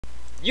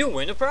you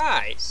win a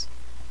prize.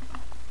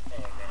 Oh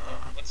no.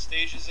 What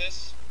stage is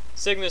this?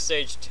 Sigma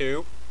Stage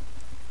 2.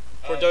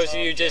 For Tom, those of do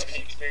you just... have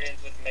any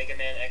experience with Mega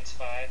Man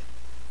X5?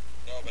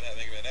 No, but I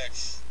Mega Man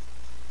X.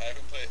 I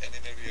haven't played any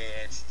of the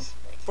other X's.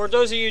 For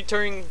those of you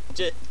tuning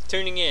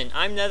in,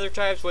 I'm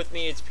Nethertribes. With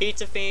me, it's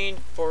Pizza Fiend,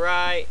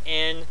 Forai,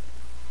 and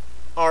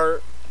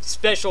our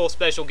special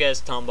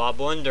guest, Tom Bob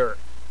Blender.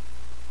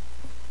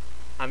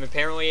 I'm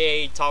apparently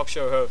a talk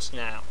show host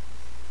now.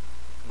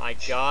 My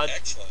God.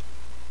 Excellent.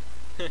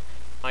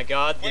 My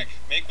God. Quick,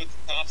 make with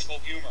topical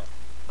humor.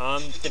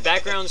 The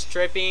background's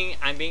tripping.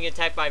 I'm being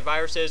attacked by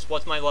viruses.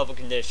 What's my level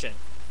condition?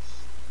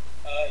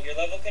 Your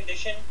level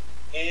condition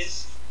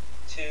is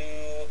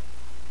to,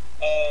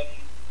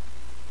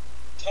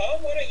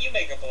 Tom, why don't you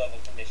make up a level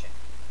condition?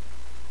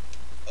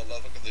 A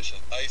level condition.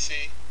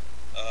 Icy,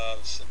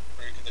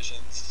 slippery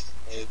conditions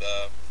with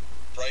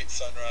bright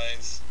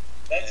sunrise.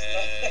 That's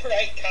not the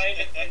right kind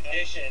of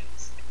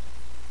conditions.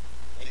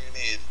 What do you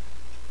need?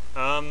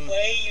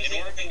 Play In using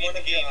order to beat one the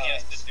of game, your he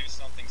has eyes. to do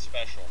something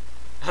special.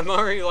 I'm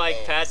already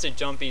Oh. past the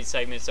jumping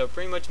segment, so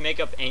pretty much make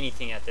up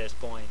anything at this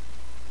point.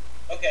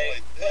 Okay,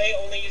 play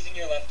only using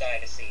your left eye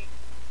to see.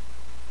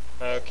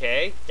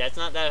 Okay, that's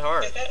not that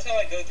hard. Because that's how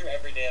I go through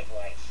every day of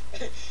life.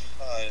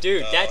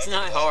 Dude, No, that's I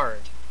not mean,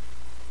 hard.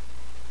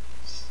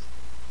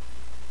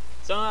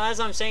 So as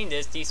I'm saying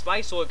this, these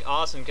spikes look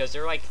awesome because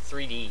they're like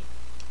 3D.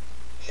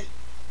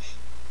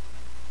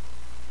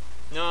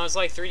 No, it's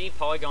like 3D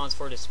polygons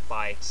for the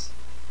spikes.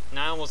 And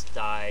I almost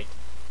died.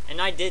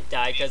 And I did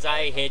die because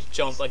I hit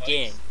jump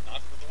again.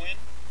 Not for the win.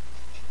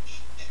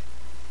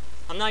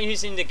 I'm not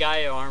using the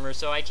Gaia armor,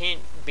 so I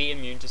can't be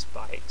immune to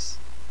spikes.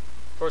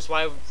 Of course,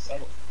 why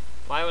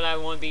would I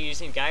want to be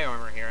using Gaia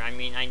armor here? I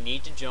mean, I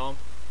need to jump.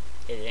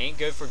 It ain't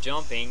good for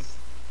jumping.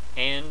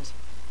 And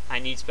I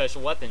need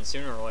special weapons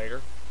sooner or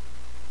later.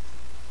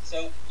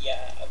 So,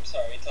 yeah, I'm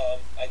sorry, Tom.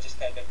 I just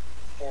kind of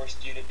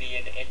forced you to be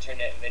in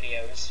internet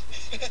videos.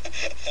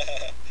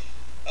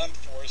 I'm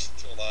forced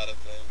to a lot of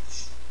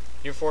things.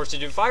 You're forced to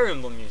do Fire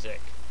Emblem music.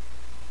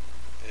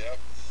 Yep.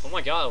 Oh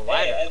my god, a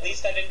ladder. Hey, at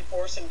least I didn't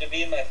force him to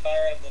be in my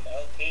Fire Emblem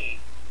LP.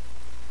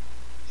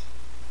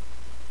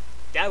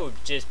 That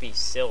would just be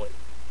silly.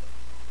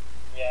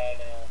 Yeah, I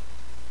know.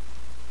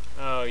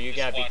 Oh, you Just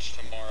gotta be... watch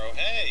tomorrow.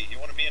 Hey, you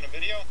want to be in a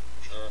video?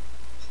 Sure.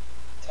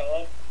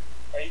 Tom,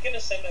 are you gonna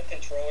send a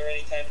controller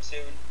anytime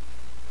soon?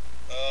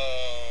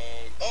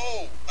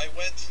 Oh, I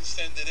went to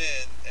send it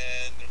in,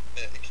 and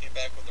it came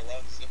back with the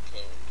wrong zip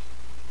code.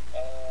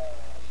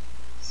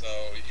 So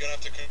you're gonna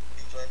have to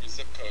confirm your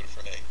zip code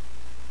for me.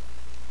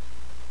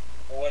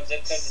 Well, what zip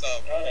code is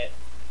on it?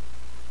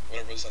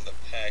 Whatever was on the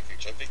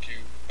package. I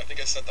think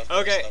I sent the first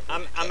Okay,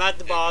 number. I'm at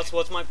the boss.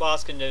 What's my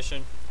boss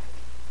condition?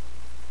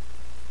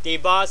 The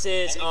boss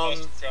is, Only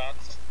Buster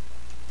shots.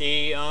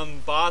 the,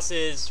 boss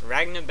is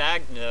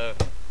Ragnabagna.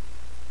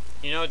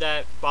 You know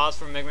that boss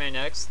from Mega Man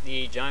X?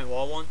 The giant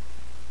wall one?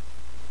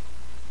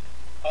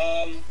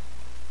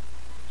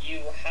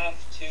 You have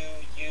to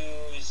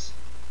use,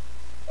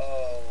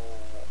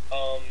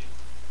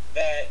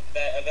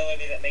 that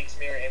ability that makes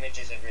mirror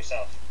images of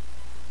yourself.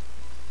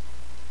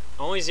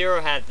 Only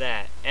Zero had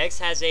that. X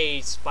has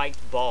a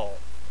spiked ball.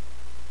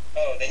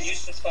 Oh, then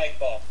use the spike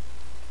ball.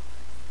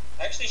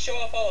 Actually, show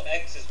off all of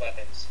X's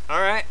weapons.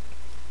 Alright.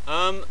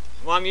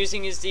 What I'm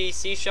using is the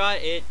C-Shot.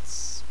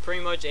 It's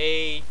pretty much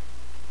a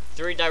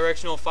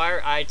 3-directional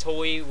fire. I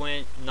totally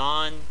went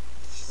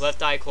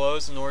non-left eye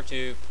closed in order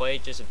to play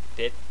just a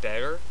bit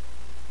better.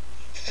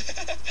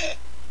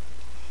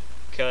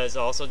 Because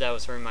also that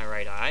was hurting my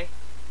right eye.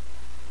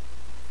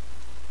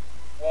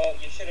 Well,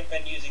 you should have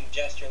been using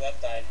just your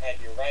left eye and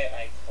had your right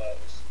eye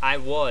closed. I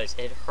was.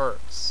 It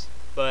hurts.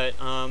 But,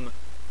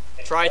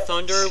 It Try hurts.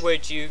 Thunder,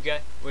 which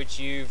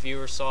you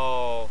viewers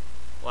saw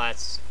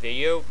last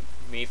video,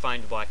 me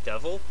find the Black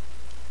Devil.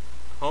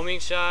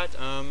 Homing Shot,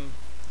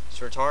 it's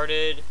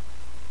retarded.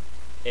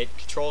 It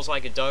controls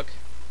like a duck.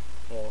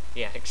 Well,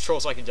 yeah, it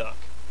controls like a duck.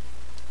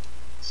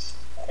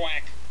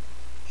 Quack.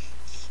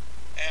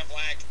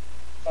 Black.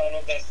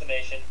 Final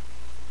Destination.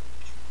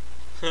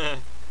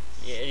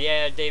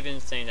 yeah, they've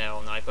been saying that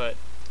all night, but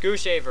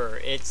Goose Shaver,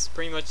 it's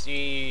pretty much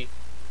the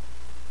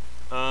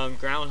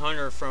Ground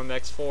Hunter from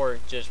X4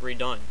 just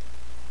redone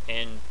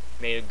and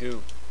made of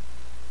goo.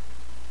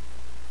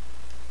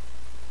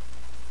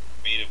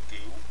 Made of goo.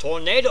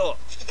 Tornado!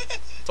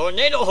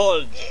 Tornado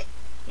hold!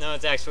 No,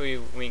 it's actually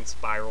Wing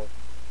Spiral.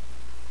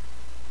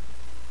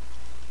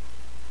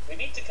 We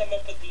need to come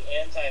up with the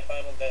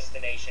anti-Final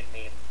Destination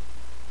meme.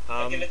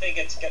 I think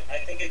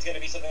it's gonna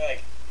be something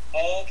like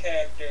all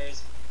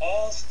characters,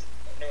 all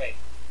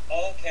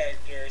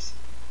characters,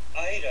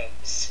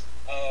 items,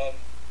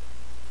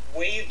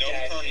 wave No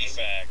dashing, turny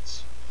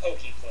fags.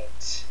 pokey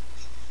floats.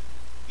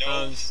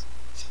 No.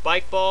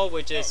 Spike Ball,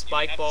 which is You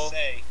Spike have Ball. to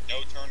say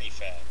no turny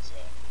fags.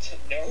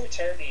 No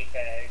turny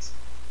fags,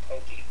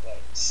 pokey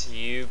floats.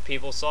 You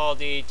people saw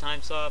the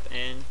time stop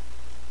and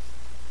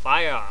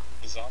fire.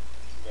 Is up.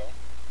 Go.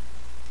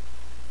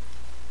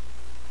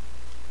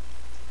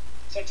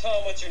 So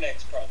Tom, what's your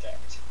next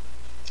project?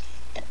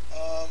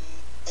 I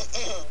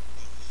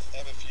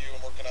have a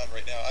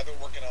right now. I've been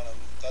working on them.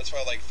 That's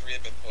why like 3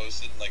 have been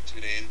posted in like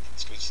 2 days.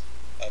 It's because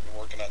I've been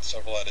working on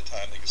several at a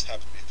time. They just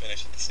happen to be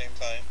finished at the same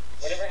time.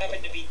 Whatever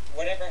happened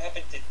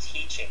to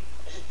teaching?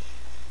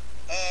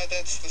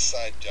 That's the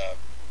side job.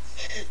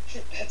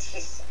 That's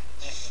just.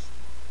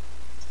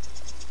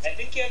 I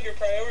think you have your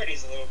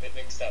priorities a little bit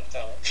mixed up,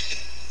 Tom.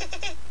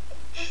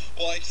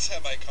 Well, I just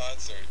had my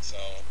concert, so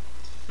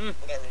we're not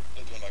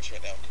really doing much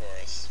right now in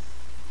chorus.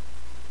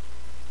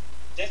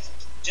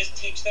 Just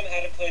teach them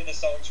how to play the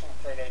songs from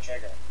Chrono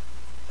Trigger.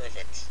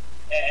 Perfect.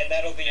 And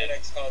that'll be your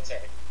next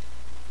concert.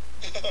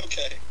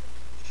 Okay.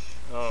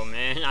 Oh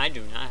man, I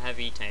do not have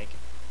E-Tank.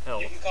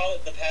 Hell. You can call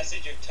it the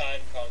Passage of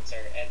Time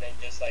concert, and then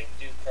just like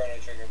do Chrono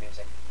Trigger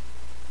music.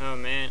 Oh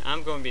man,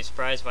 I'm going to be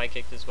surprised if I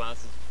kick this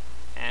boss's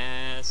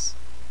ass.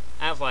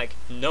 I have like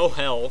no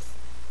health.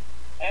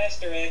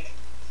 Asterisk.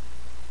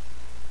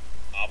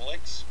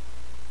 Obelix?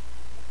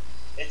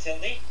 It's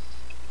Hildy.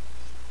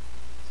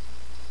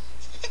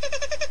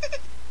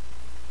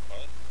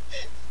 What?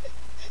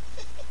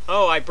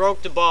 Oh, I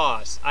broke the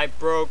boss. I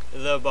broke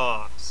the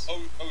boss.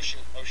 Oh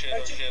shit, oh shit, oh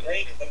How'd you shit.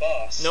 break the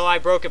boss? No, I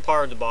broke a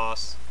part of the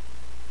boss.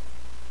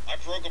 I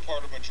broke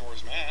apart of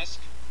Majora's Mask.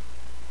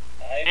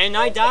 And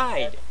I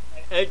died.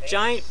 A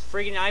giant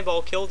freaking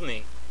eyeball killed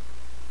me.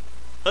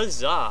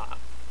 Huzzah.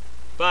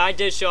 But I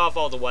did show off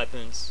all the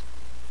weapons.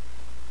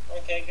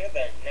 Okay, good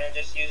then. Now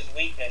just use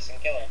weakness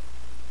and kill him.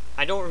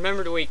 I don't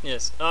remember the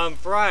weakness.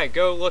 Fry,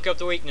 go look up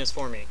the weakness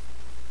for me.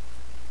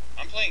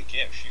 I'm playing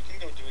Gish. You can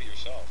go do it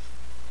yourself.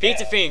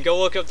 Pizza Yeah. Fiend, go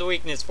look up the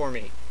weakness for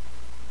me.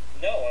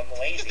 No, I'm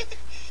lazy.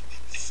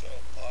 So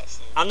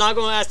awesome. I'm not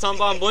going to ask Tom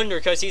Bomb Blender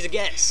because he's a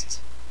guest.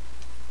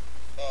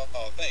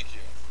 Oh, thank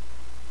you.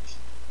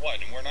 What,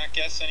 and we're not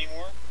guests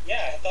anymore?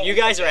 Yeah, I thought You we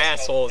guys were are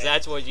guest assholes. hosts.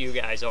 That's what you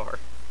guys are.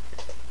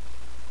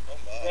 Oh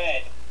my.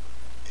 Red.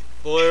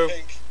 Blue.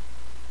 Pink.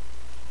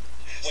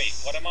 Wait,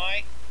 what am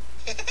I?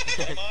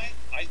 What am I?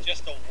 I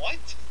just a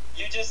what?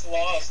 You just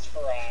lost,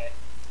 Farai.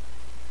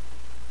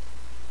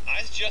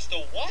 I just a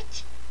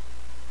what?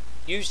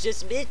 Use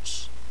this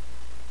bitch.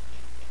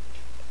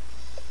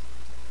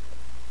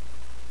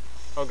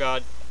 Oh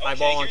god. Okay,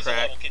 Eyeball on here's a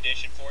crack. level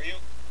condition for you.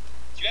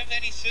 Do you have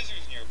any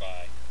scissors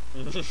nearby?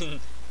 No.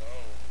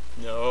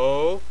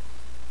 No.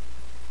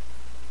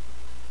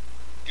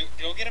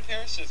 Go get a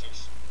pair of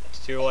scissors,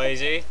 It's too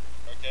lazy.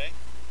 okay?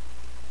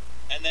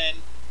 And then,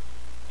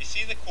 you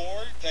see the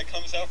cord that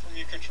comes out from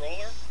your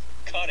controller?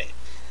 Cut it.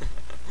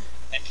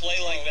 And play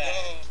like Oh, that.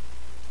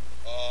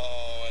 no.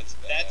 Oh, that's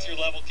bad. That's your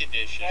level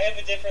condition. I have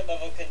a different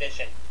level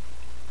condition.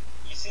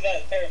 You see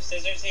that pair of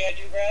scissors he had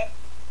you grab?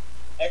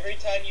 Every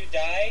time you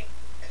die,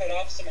 cut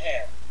off some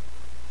hair.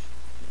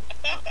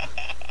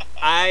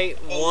 I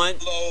want...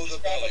 Below the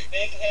Just grab belly. a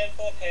big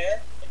handful of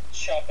hair and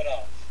chop it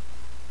off.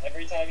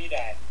 Every time you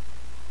die.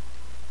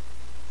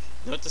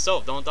 Note to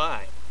self, don't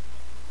die.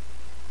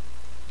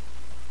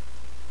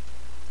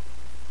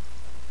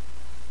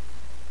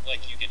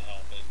 Like you can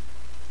help it.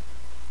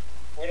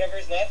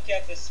 Whatever's left, you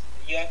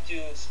have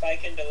to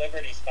spike into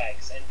Liberty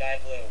Spikes and die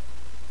blue.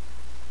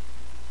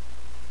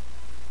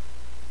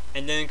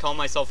 And then call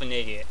myself an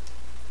idiot.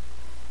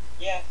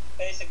 Yeah,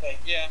 basically.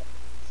 Yeah.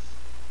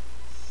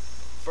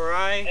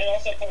 Fry... And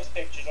also post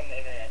pictures on the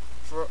internet.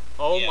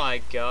 Oh Yeah.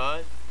 my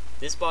god.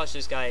 This boss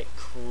just got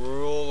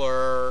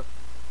crueler.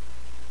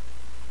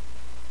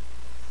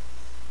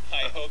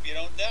 I hope you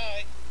don't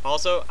die.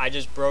 Also, I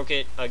just broke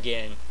it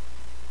again.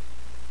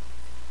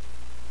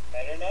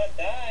 Better not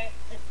die.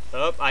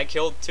 Oh, I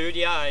killed 2 of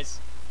the eyes.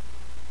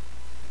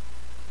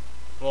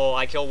 Well,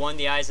 I killed 1 of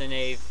the eyes and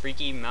a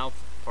freaky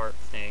mouth part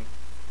thing.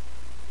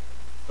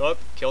 Oh,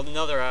 killed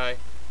another eye.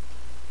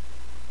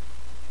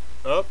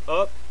 Up.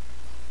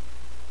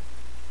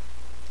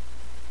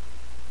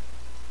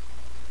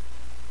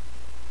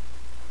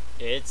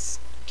 It's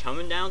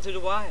coming down to the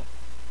wire.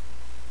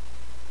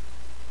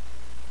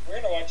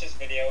 We're gonna watch this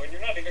video, and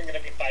you're not even gonna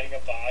be fighting a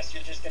boss.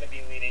 You're just gonna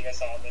be leading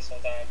us on this whole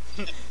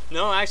time.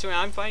 No, actually,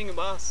 I'm fighting a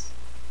boss.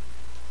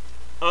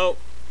 Oh,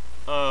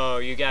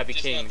 you gotta be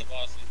Just kidding not me. the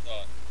boss we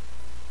thought.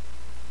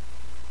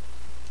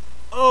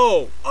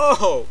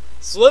 Oh,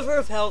 sliver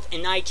of health,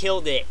 and I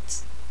killed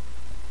it.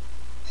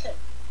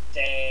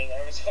 Dang,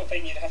 I was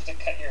hoping you'd have to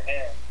cut your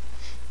hair.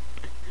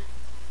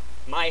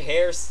 My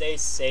hair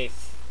stays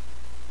safe.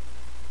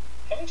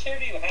 How much hair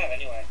do you have,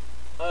 anyway?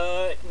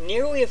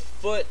 Nearly a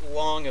foot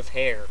long of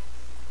hair.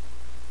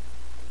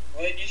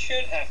 Well, then you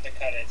should have to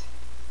cut it.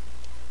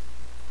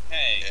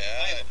 Hey,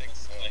 Yeah, I I have think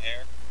so. my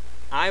hair.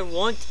 I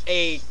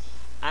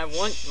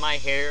want my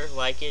hair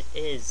like it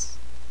is.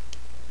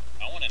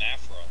 I want an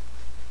afro.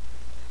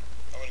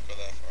 I wouldn't go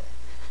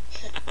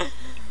that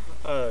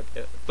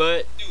far.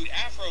 But Dude,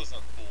 afros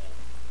are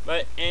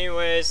cool.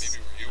 anyways,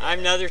 Maybe where you I'm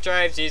are.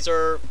 Nethertribes. These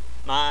are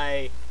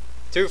my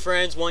 2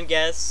 friends, 1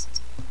 guest.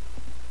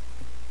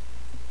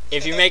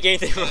 If you make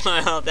anything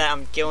about that,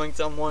 I'm killing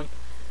someone.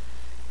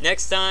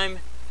 Next time,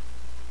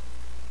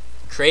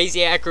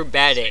 crazy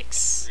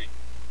acrobatics.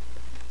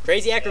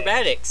 Crazy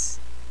acrobatics.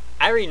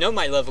 I already know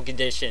my level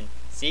condition.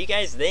 See you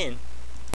guys then.